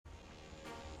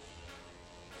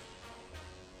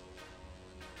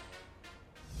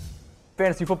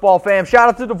Fantasy football fam, shout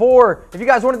out to DeVore. If you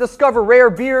guys want to discover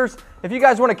rare beers, if you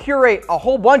guys want to curate a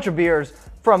whole bunch of beers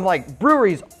from like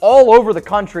breweries all over the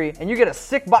country and you get a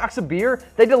sick box of beer,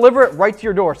 they deliver it right to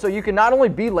your door. So you can not only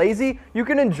be lazy, you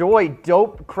can enjoy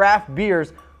dope craft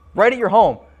beers right at your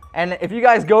home. And if you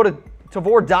guys go to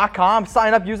Tavor.com,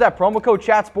 sign up, use that promo code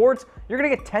ChatSports, you're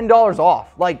going to get $10 off.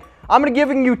 Like, I'm going to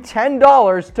giving you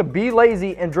 $10 to be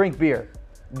lazy and drink beer.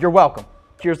 You're welcome.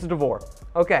 Cheers to DeVore.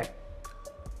 Okay.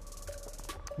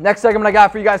 Next segment I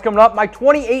got for you guys coming up, my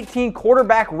 2018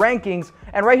 quarterback rankings.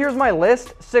 And right here's my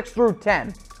list, 6 through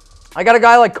 10. I got a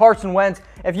guy like Carson Wentz.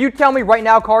 If you tell me right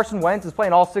now Carson Wentz is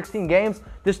playing all 16 games,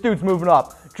 this dude's moving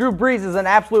up. Drew Brees is an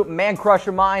absolute man crush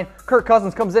of mine. Kirk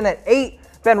Cousins comes in at 8.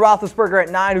 Ben Roethlisberger at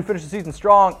 9, who finished the season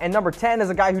strong. And number 10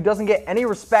 is a guy who doesn't get any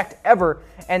respect ever,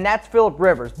 and that's Phillip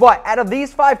Rivers. But out of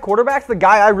these 5 quarterbacks, the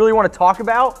guy I really want to talk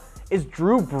about is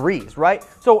Drew Brees, right?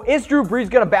 So is Drew Brees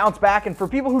going to bounce back? And for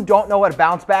people who don't know what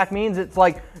bounce back means, it's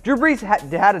like Drew Brees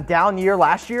had a down year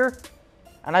last year,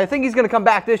 and I think he's going to come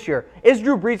back this year. Is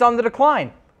Drew Brees on the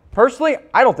decline? Personally,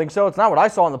 I don't think so. It's not what I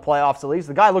saw in the playoffs, at least.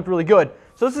 The guy looked really good.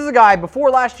 So this is a guy,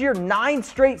 before last year, 9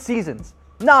 straight seasons.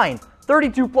 9.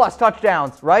 32-plus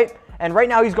touchdowns, right? And right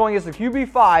now he's going as the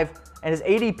QB5, and his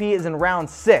ADP is in round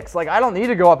 6. Like, I don't need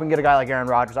to go up and get a guy like Aaron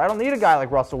Rodgers. I don't need a guy like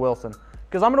Russell Wilson.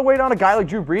 Because I'm going to wait on a guy like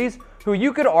Drew Brees, who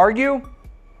you could argue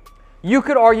Drew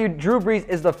Brees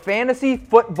is the fantasy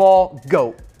football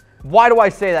GOAT. Why do I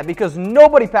say that? Because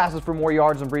nobody passes for more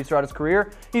yards than Brees throughout his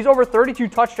career. He's over 32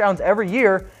 touchdowns every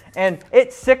year, and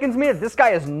it sickens me that this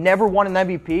guy has never won an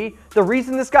MVP. The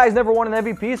reason this guy's never won an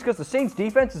MVP is because the Saints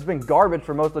defense has been garbage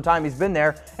for most of the time he's been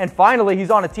there, and finally he's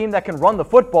on a team that can run the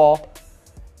football,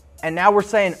 and now we're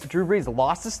saying Drew Brees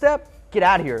lost a step? Get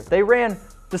out of here.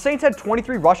 The Saints had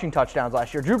 23 rushing touchdowns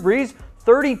last year. Drew Brees,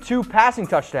 32 passing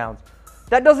touchdowns.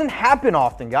 That doesn't happen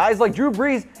often, guys. Like, Drew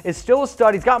Brees is still a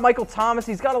stud. He's got Michael Thomas.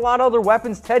 He's got a lot of other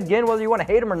weapons. Ted Ginn, whether you want to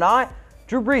hate him or not,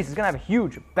 Drew Brees is going to have a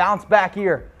huge bounce back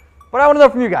year. But I want to know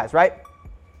from you guys, right?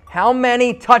 How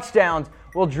many touchdowns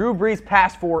will Drew Brees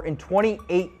pass for in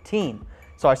 2018?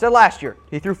 So I said last year,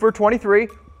 he threw for 23.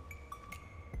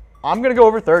 I'm going to go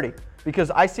over 30 because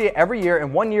I see it every year,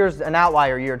 and 1 year is an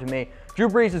outlier year to me. Drew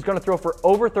Brees is going to throw for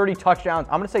over 30 touchdowns.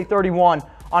 I'm going to say 31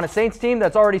 on a Saints team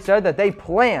that's already said that they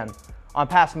plan on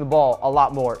passing the ball a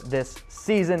lot more this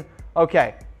season.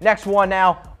 Okay, next one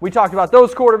now. We talked about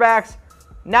those quarterbacks.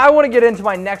 Now I want to get into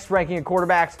my next ranking of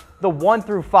quarterbacks, the 1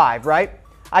 through 5, right?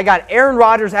 I got Aaron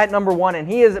Rodgers at number 1, and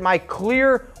he is my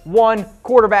clear 1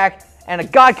 quarterback.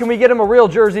 And God, can we get him a real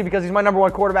jersey because he's my number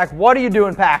 1 quarterback? What are you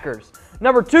doing, Packers?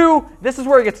 Number 2, this is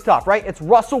where it gets tough, right? It's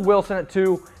Russell Wilson at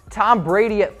 2, Tom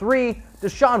Brady at 3,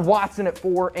 Deshaun Watson at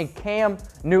 4, and Cam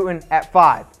Newton at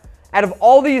 5. Out of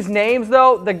all these names,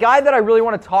 though, the guy that I really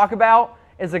want to talk about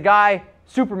is a guy,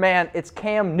 Superman. It's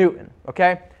Cam Newton,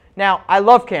 okay? Now, I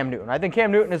love Cam Newton. I think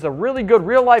Cam Newton is a really good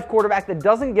real-life quarterback that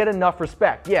doesn't get enough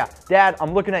respect. Yeah, Dad,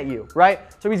 I'm looking at you, right?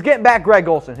 So he's getting back Greg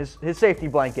Olsen, his safety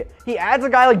blanket. He adds a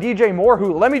guy like DJ Moore,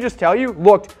 who, let me just tell you,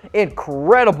 looked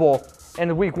incredible in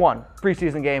the Week 1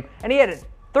 preseason game. And he had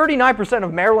 39%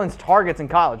 of Maryland's targets in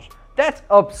college. That's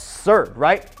absurd,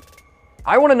 right?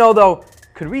 I want to know, though,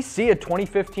 could we see a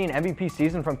 2015 MVP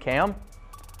season from Cam?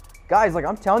 Guys, like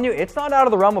I'm telling you, it's not out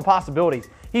of the realm of possibilities.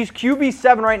 He's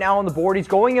QB7 right now on the board. He's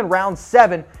going in round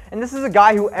 7. And this is a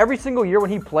guy who every single year when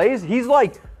he plays, he's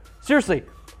like, seriously,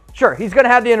 sure, he's going to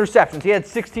have the interceptions. He had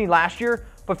 16 last year.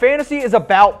 But fantasy is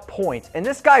about points. And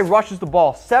this guy rushes the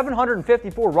ball.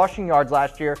 754 rushing yards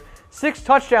last year. 6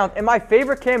 touchdowns. And my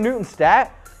favorite Cam Newton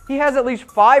stat, he has at least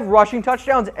 5 rushing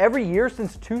touchdowns every year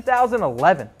since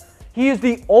 2011. He is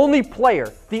the only player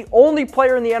in the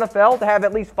NFL to have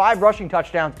at least 5 rushing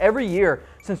touchdowns every year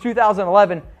since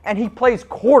 2011, and he plays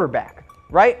quarterback,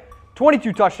 right?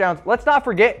 22 touchdowns. Let's not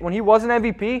forget, when he was an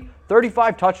MVP,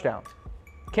 35 touchdowns.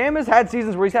 Cam has had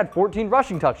seasons where he's had 14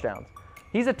 rushing touchdowns.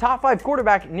 He's a top 5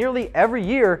 quarterback nearly every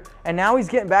year, and now he's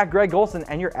getting back Greg Olsen,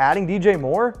 and you're adding DJ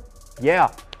Moore?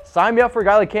 Yeah, sign me up for a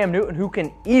guy like Cam Newton who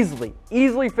can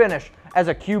easily finish as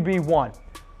a QB1.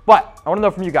 But I want to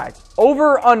know from you guys,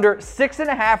 over or under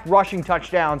 6.5 rushing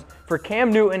touchdowns for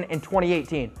Cam Newton in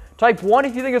 2018. Type 1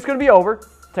 if you think it's going to be over.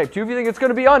 Type 2 if you think it's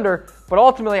going to be under. But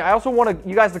ultimately, I also want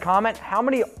you guys to comment how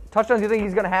many touchdowns do you think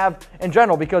he's going to have in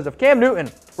general. Because if Cam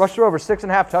Newton rushed for over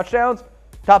 6.5 touchdowns,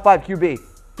 top 5 QB,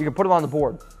 you can put him on the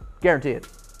board. Guarantee it.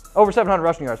 Over 700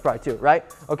 rushing yards probably too, right?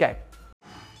 Okay.